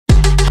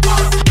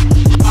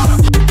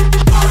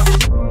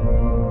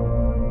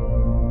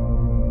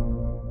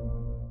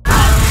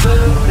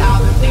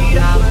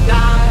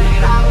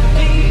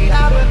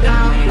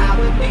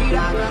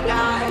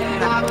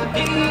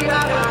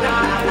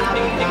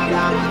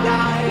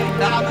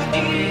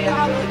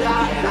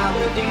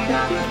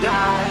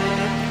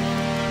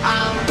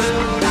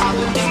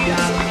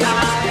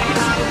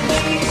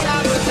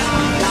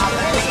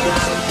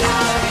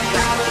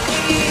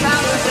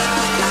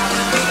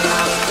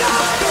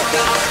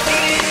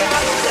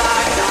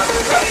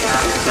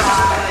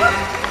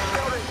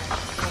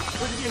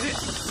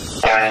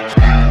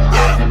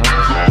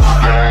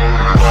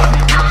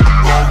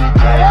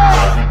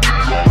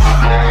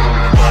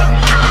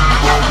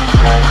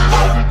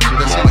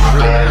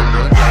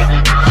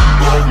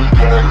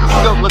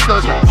Let's go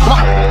this way. Come on.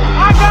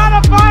 I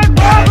gotta find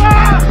brother!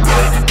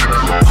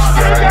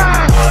 You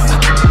guys!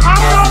 I'm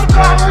going to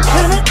find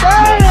Lieutenant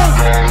Dan!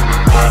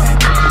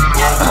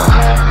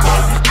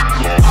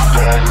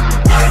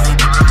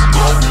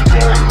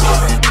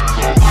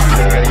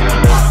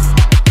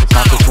 It's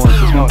not this one,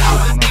 it's this one.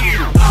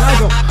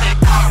 Nigel,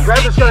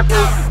 grab this guy,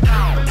 please.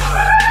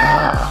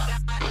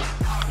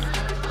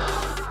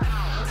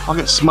 I'll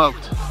get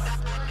smoked.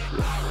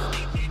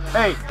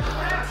 Hey,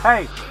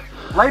 hey,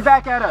 lay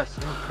back at us.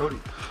 Cody.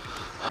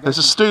 This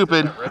is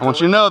stupid. I want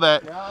you to know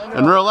that.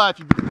 In real life,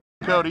 you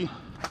Cody.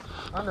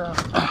 I know.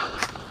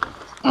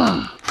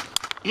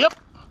 Yep.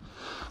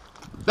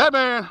 That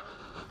man.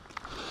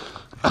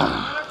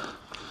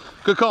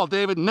 Good call,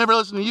 David. Never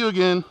listen to you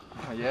again.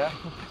 Yeah?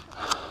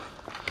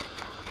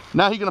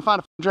 Now he's gonna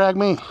find a drag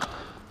me.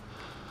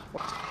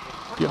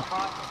 Yeah. On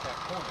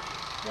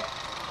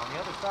the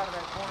other side of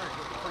that corner, it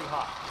gets pretty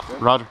hot.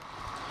 Roger.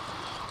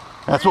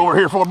 That's what we're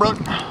here for,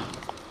 brother.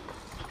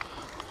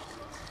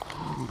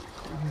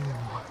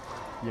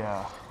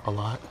 Yeah. A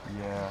lot.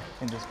 Yeah.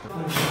 And just I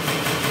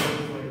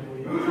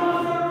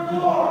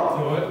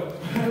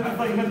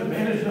thought you had the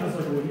bandage, and I was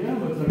like, well, yeah,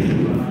 looks like it's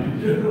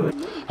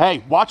behind.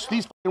 Hey, watch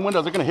these fucking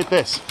windows. They're gonna hit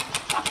this.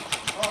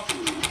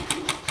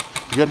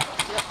 You good?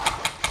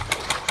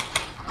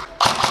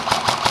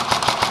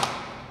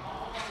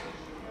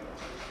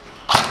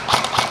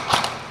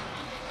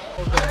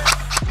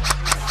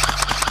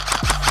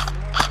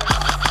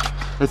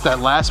 It's that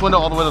last window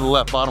all the way to the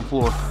left, bottom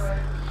floor.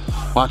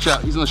 Watch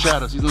out, he's in the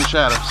shadows, he's in the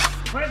shadows.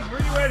 Clinton,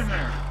 where are you waiting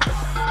there?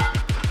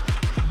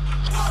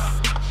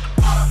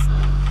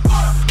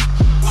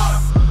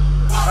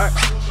 All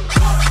right.